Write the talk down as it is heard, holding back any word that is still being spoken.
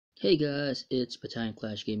Hey guys, it's Battalion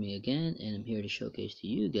Clash Gaming again, and I'm here to showcase to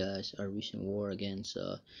you guys our recent war against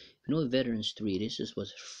Pinoy Veterans 3.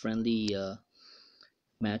 Was a friendly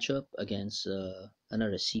matchup against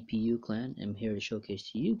another CPU clan. I'm here to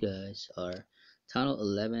showcase to you guys our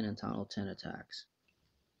TH11 and TH10 attacks.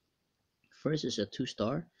 First is a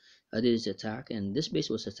 2-star. I did his attack, and this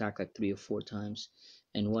base was attacked like 3 or 4 times,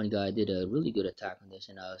 and one guy did a really good attack on this,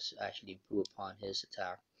 and I was actually improved upon his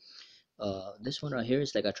attack. This one right here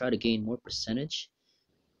is like I try to gain more percentage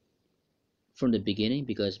from the beginning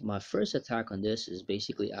because my first attack on this is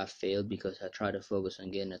basically I failed because I tried to focus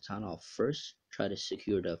on getting a town hall first, try to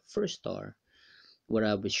secure the first star. What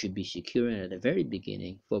I should be securing at the very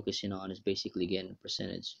beginning, focusing on is basically getting a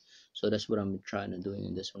percentage. So that's what I'm trying to doing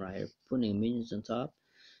in this one right here, putting minions on top,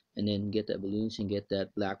 and then get that balloons and get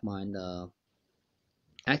that black mine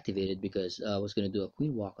activated because I was gonna do a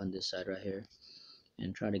queen walk on this side right here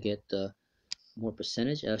and try to get the more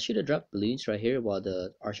percentage. I should have dropped balloons right here while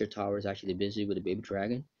the archer tower is actually busy with the baby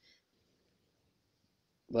dragon.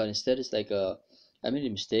 But instead it's like I made a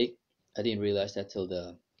mistake. I didn't realize that till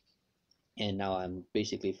the and now I'm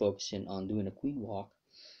basically focusing on doing a queen walk,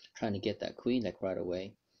 trying to get that queen like right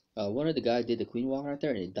away. One of the guys did the queen walk right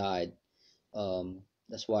there and it died.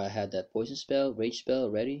 That's why I had that poison spell, rage spell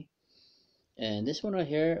ready. And this one right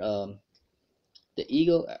here, the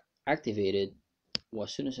eagle activated well,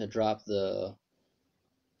 as soon as I dropped the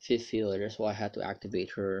fifth healer. That's why I had to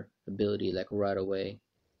activate her ability like right away.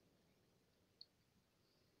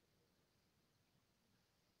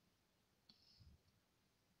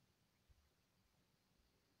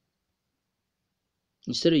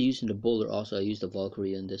 Instead of using the boulder, also I used the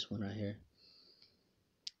Valkyrie in this one right here.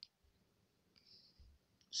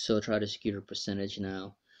 So try to secure a percentage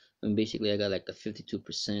now. And basically I got like the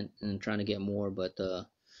 52% and I'm trying to get more, but the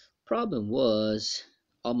problem was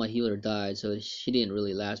all my healer died, so she didn't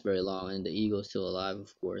really last very long, and the eagle's still alive,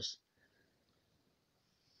 of course.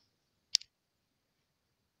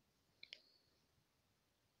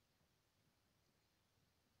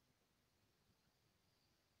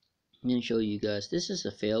 I'm gonna show you guys. This is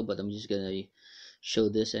a fail, but I'm just gonna show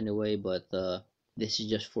this anyway. But this is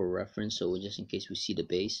just for reference, so just in case we see the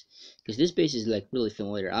base, because this base is like really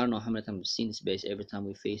familiar. I don't know how many times I've seen this base. Every time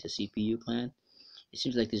we face a CPU clan, it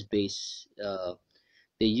seems like this base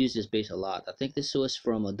they use this base a lot. I think this was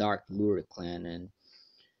from a Dark Lure clan, and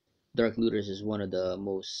Dark Looters is one of the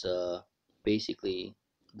most basically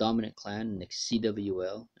dominant clan in the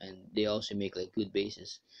CWL, and they also make like good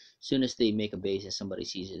bases. As soon as they make a base and somebody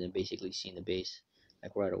sees it, they're basically seeing the base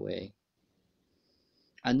like right away.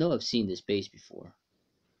 I know I've seen this base before.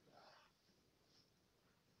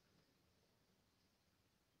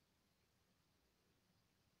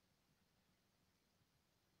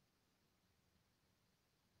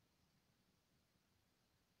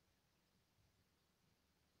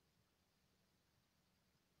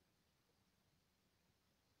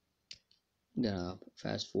 I'm gonna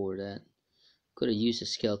fast forward that. Could have used a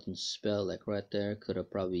skeleton spell like right there. Could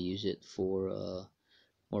have probably used it for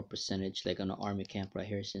more percentage like on an army camp right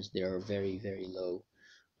here since they are very low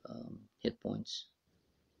hit points.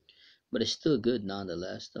 But it's still good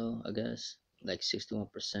nonetheless though, I guess. Like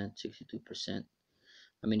 61%, 62%.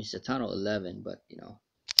 I mean, it's a town of 11, but you know.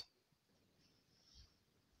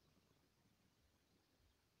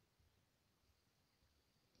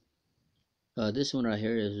 This one right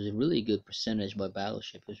here is a really good percentage by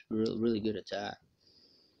battleship. It's really good attack.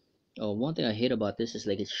 Oh, one thing I hate about this is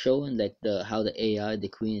like it's showing like the how the AI, the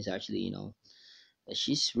queen is actually,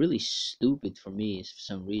 she's really stupid for me for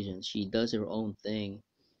some reason. She does her own thing,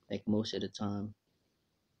 like most of the time.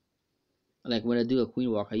 Like when I do a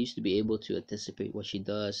queen walk, I used to be able to anticipate what she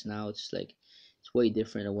does. Now it's like it's way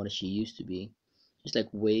different than what she used to be. She's like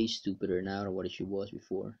way stupider now than what she was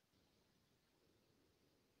before.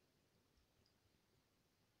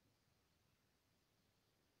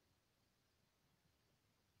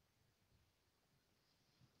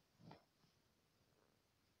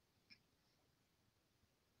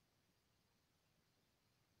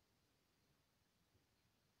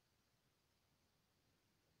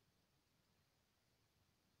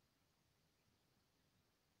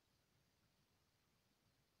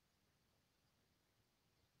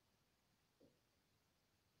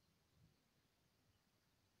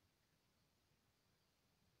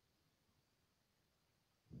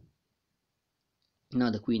 Now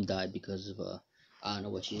the queen died because of I don't know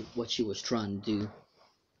what she was trying to do.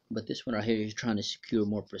 But this one right here is trying to secure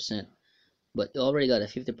more percent. But you already got a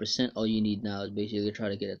 50%. All you need now is basically try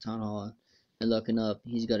to get a town hall. And looking up,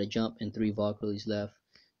 he's got a jump and 3 Valkyries left.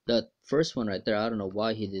 That first one right there, I don't know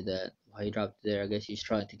why he did that. Why he dropped it there. I guess he's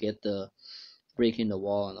trying to get the breaking the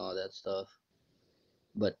wall and all that stuff.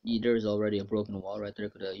 But there's already a broken wall right there.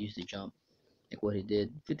 Could have used the jump like what he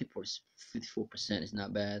did. 54% is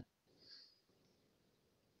not bad.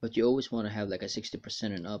 But you always want to have like a 60%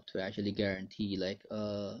 and up to actually guarantee like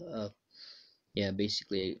yeah,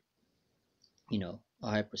 basically, a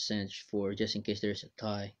high percentage for just in case there's a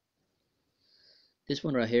tie. This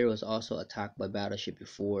one right here was also attacked by battleship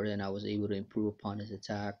before, and I was able to improve upon his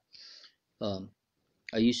attack. um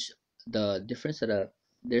I use the difference that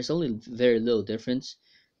there's only very little difference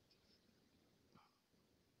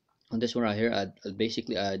on this one right here. I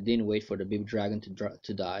didn't wait for the baby dragon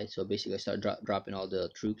to die, so basically I start dropping all the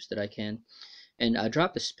troops that I can, and I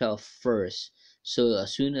dropped the spell first. So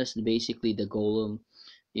as soon as basically the golem,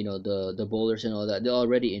 the bowlers and all that, they're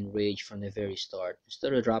already enraged from the very start.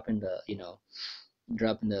 Instead of dropping the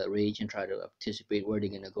rage and try to anticipate where they're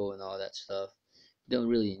gonna go and all that stuff, you don't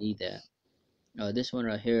really need that. This one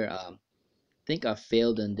right here, I think I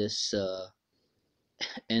failed in this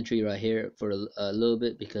entry right here for a little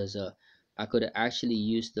bit because I could actually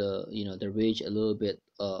use the rage a little bit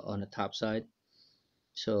on the top side,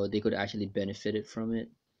 so they could actually benefited from it.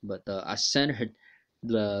 But I centered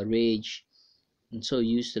the rage. I'm so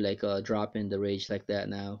used to like dropping the rage like that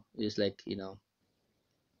now. It's like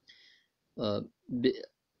uh, bi-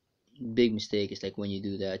 big mistake is like when you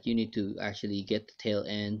do that, you need to actually get the tail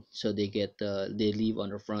end so they leave on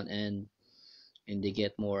the front end and they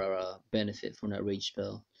get more benefit from that rage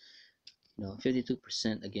spell.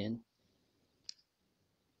 52% again.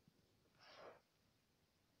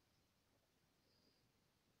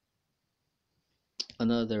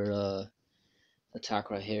 Another attack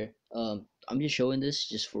right here. I'm just showing this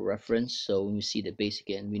just for reference, so when we see the base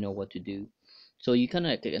again, we know what to do. So you kind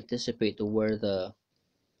of anticipate to where the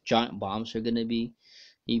giant bombs are gonna be.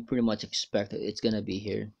 You pretty much expect that it's gonna be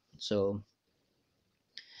here. So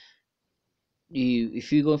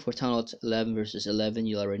if you're going for Town Hall 11 versus 11,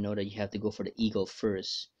 you already know that you have to go for the eagle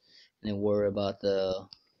first, and then worry about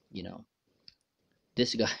you know,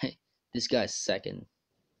 this guy. This guy's second.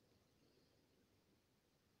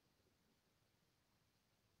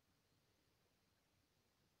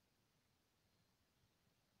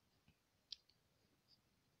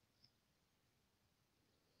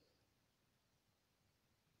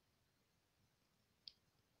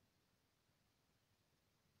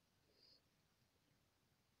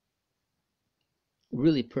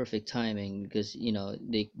 Really perfect timing because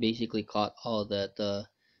they basically caught all that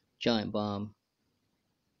giant bomb.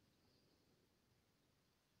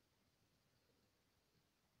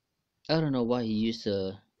 I don't know why he used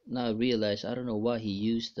the. Now I realize I don't know why he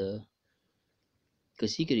used the.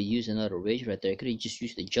 Because he could have used another rage right there. He could have just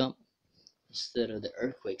used the jump instead of the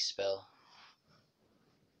earthquake spell.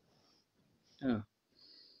 Oh,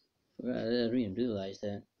 I didn't even realize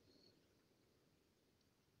that.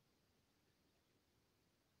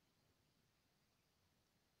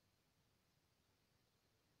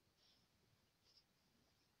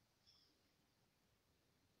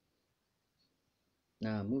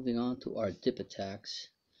 Now moving on to our dip attacks.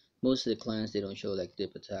 Most of the clans they don't show like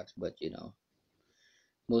dip attacks, but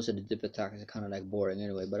most of the dip attacks are kind of like boring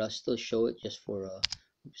anyway. But I'll still show it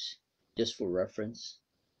oops, just for reference.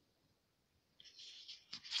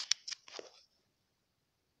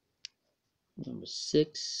 Number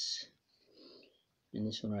 6, and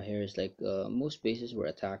this one right here is like most bases were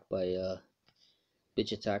attacked by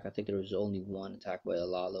bitch attack. I think there was only one attack by a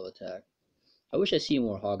Lalo attack. I wish I see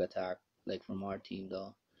more hog attack like from our team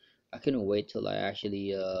though. I couldn't wait till I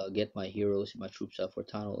actually get my heroes and my troops up for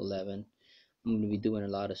Tunnel 11. I'm gonna be doing a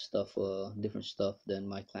lot of stuff, different stuff than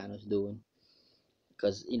my clan was doing.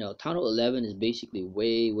 Because Tunnel 11 is basically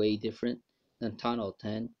way different than Tunnel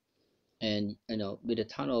 10. And with the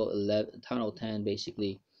Tunnel 10,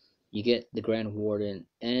 basically you get the Grand Warden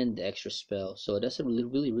and the extra spell. So that's a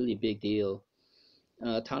really big deal.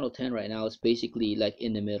 Tunnel 10 right now is basically like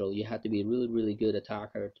in the middle. You have to be a really good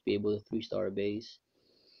attacker to be able to 3-star base.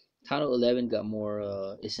 Title 11 got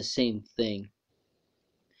more, it's the same thing.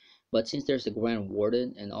 But since there's the Grand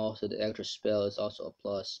Warden and also the extra spell is also a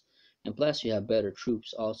plus. And plus you have better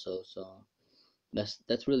troops also, so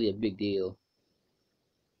that's really a big deal.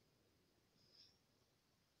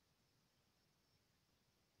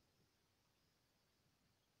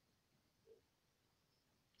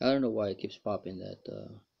 I don't know why it keeps popping that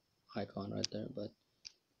icon right there, but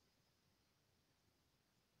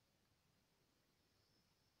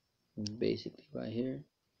basically right here,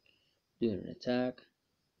 doing an attack.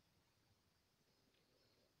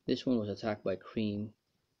 This one was attacked by Cream.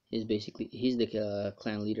 He's the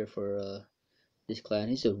clan leader for this clan.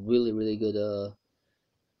 He's a really good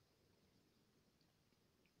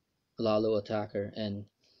Lalo attacker, and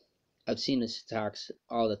I've seen his attacks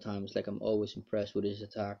all the times. Like I'm always impressed with his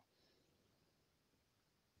attack.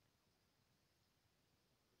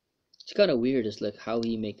 It's kind of weird. It's like how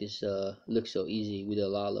he make this look so easy with the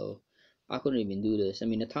Lalo. I couldn't even do this. I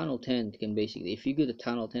mean, the Tunnel 10 can basically, if you get the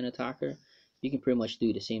Tunnel 10 attacker, you can pretty much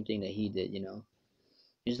do the same thing that he did.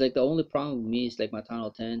 It's like the only problem with me is like my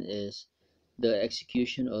Tunnel 10 is the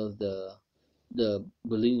execution of the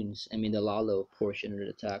balloons. I mean, the Lalo portion of the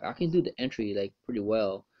attack. I can do the entry like pretty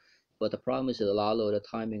well, but the problem is the Lalo, the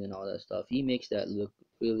timing and all that stuff. He makes that look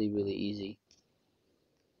really, really easy.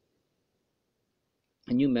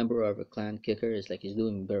 A new member of a clan kicker is like he's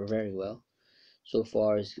doing very, very well. So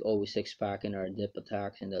far, he's always six pack in our dip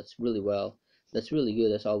attacks, and that's really well. That's really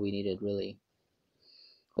good. That's all we needed, really.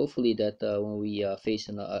 Hopefully, that when we face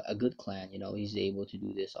a good clan, he's able to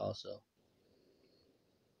do this also.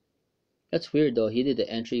 That's weird though. He did the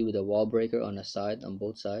entry with a wall breaker on the side, on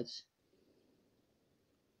both sides.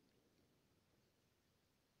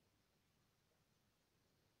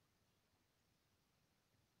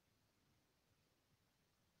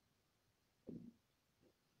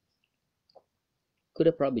 Could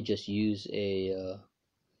have probably just used this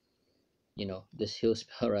heal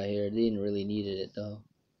spell right here. Didn't really needed it though,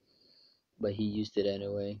 but he used it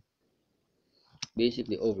anyway.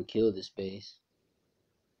 Basically overkill this base.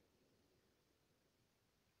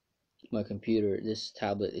 My computer, this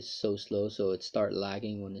tablet is so slow, so it start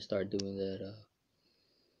lagging when it start doing that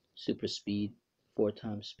super speed, 4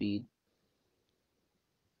 times speed.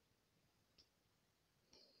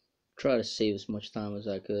 Try to save as much time as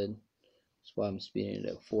I could. That's why I'm speeding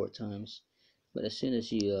it up 4 times. But as soon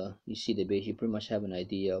as you see the base, you pretty much have an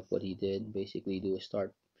idea of what he did. Basically, do a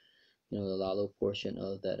start, the Lalo portion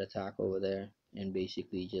of that attack over there, and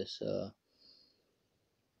basically just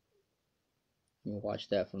watch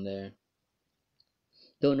that from there.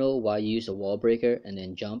 Don't know why you use a wall breaker and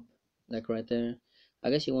then jump like right there.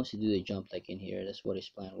 I guess he wants to do the jump like in here. That's what his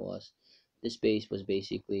plan was. This base was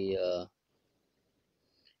basically it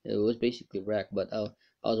was basically wrecked. But I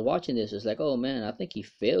was watching this. It's like, oh man, I think he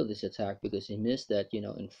failed this attack because he missed that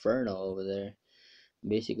inferno over there.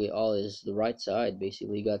 Basically, all his the right side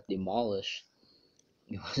basically got demolished.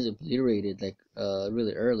 It was obliterated like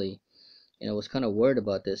really early. And I was kind of worried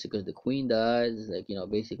about this because the queen dies. Like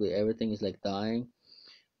basically everything is like dying.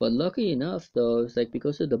 But lucky enough, though, it's like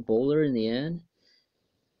because of the bowler in the end,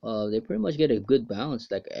 they pretty much get a good balance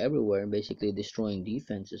like everywhere and basically destroying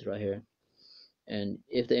defenses right here. And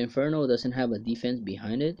if the Inferno doesn't have a defense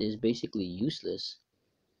behind it, it's basically useless.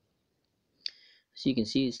 So you can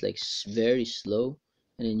see it's like very slow,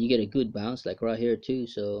 and then you get a good bounce like right here too.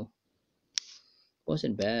 So it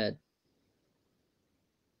wasn't bad.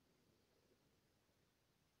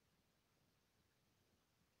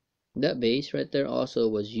 That base right there also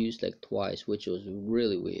was used like twice, which was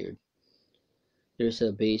really weird. There's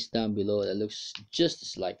a base down below that looks just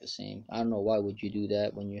as like the same. I don't know why would you do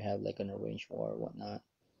that when you have like an arranged war or whatnot.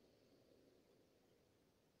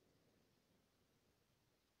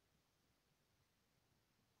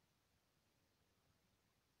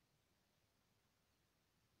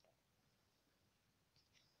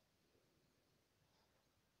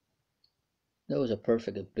 That was a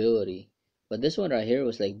perfect ability. But this one right here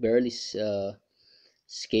was like barely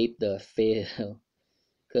escaped the fail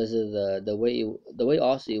because of the way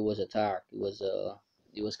also it was attacked.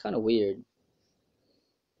 It was kind of weird.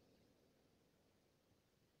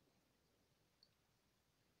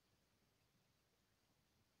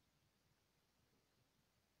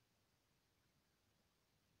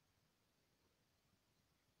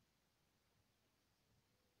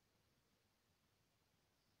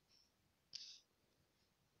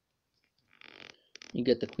 You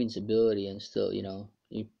get the queen's ability and still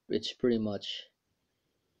it's pretty much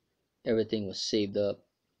everything was saved up.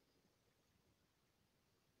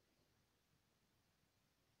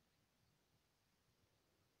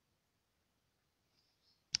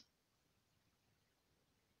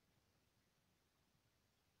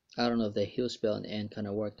 I don't know if the heal spell in the end kind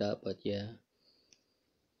of worked out, but yeah.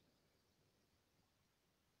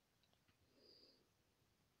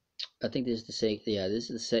 I think this is the same. Yeah, this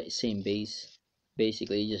is the same base.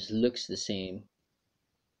 Basically, it just looks the same.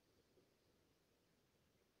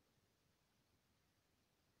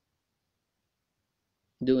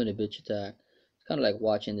 Doing a bitch attack. It's kind of like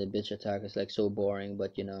watching the bitch attack. It's like so boring,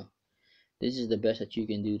 but this is the best that you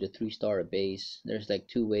can do the 3-star base. There's like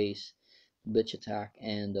two ways: bitch attack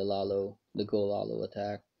and the go Lalo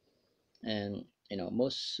attack. And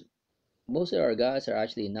most of our guys are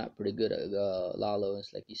actually not pretty good at Lalo.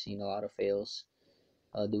 It's like you've seen a lot of fails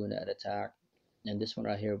doing that attack. And this one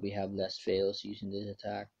right here, we have less fails using this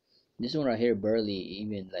attack. This one right here barely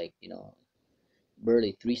even like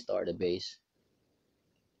barely 3-star the base.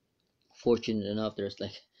 Fortunate enough, there's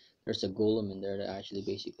a golem in there that actually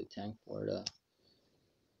basically tank for the.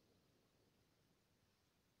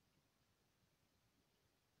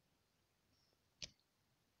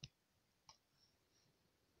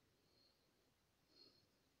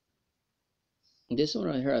 This one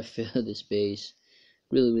right here, I failed this base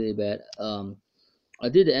really bad. I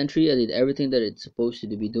did the entry, I did everything that it's supposed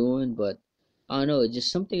to be doing, but I don't know, it's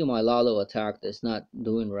just something in my Lalo attack that's not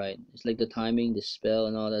doing right. It's like the timing, the spell,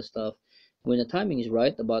 and all that stuff. When the timing is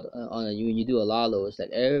right about when you do a Lalo, it's like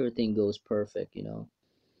everything goes perfect.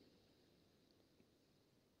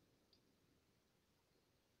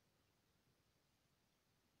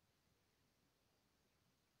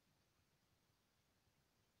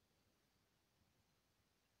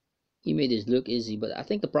 He made this look easy, but I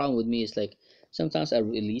think the problem with me is like sometimes I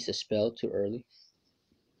release a spell too early.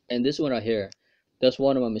 And this one right here, that's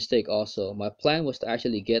one of my mistake also. My plan was to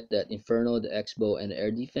actually get that Inferno, the X-Bow, and the air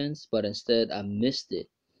defense, but instead I missed it,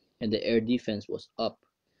 and the air defense was up,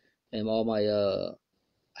 and all my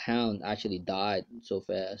hound actually died so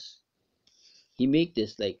fast. He make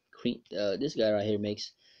this like this guy right here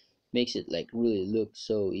makes it like really look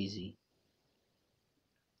so easy.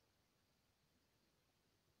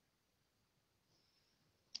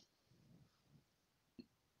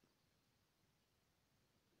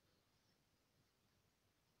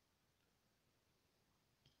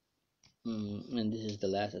 And this is the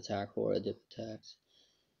last attack for our dip attacks.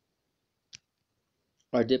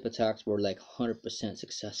 Our dip attacks were like 100%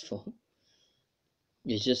 successful.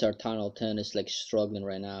 It's just our Tunnel 10 is like struggling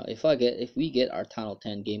right now. If we get our Tunnel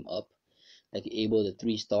 10 game up, like able to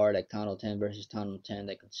 3-star like Tunnel 10 versus Tunnel 10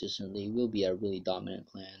 like consistently, we'll be a really dominant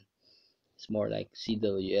clan. It's more like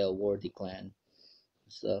CWL worthy clan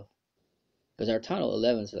and stuff. Because our Tunnel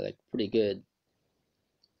 11s are like pretty good.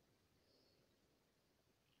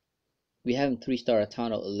 We haven't 3-star a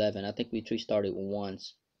Tunnel 11. I think we 3-starred it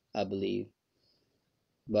once, I believe,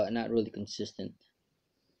 but not really consistent.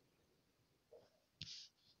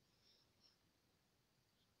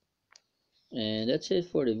 And that's it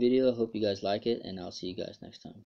for the video. I hope you guys like it, and I'll see you guys next time.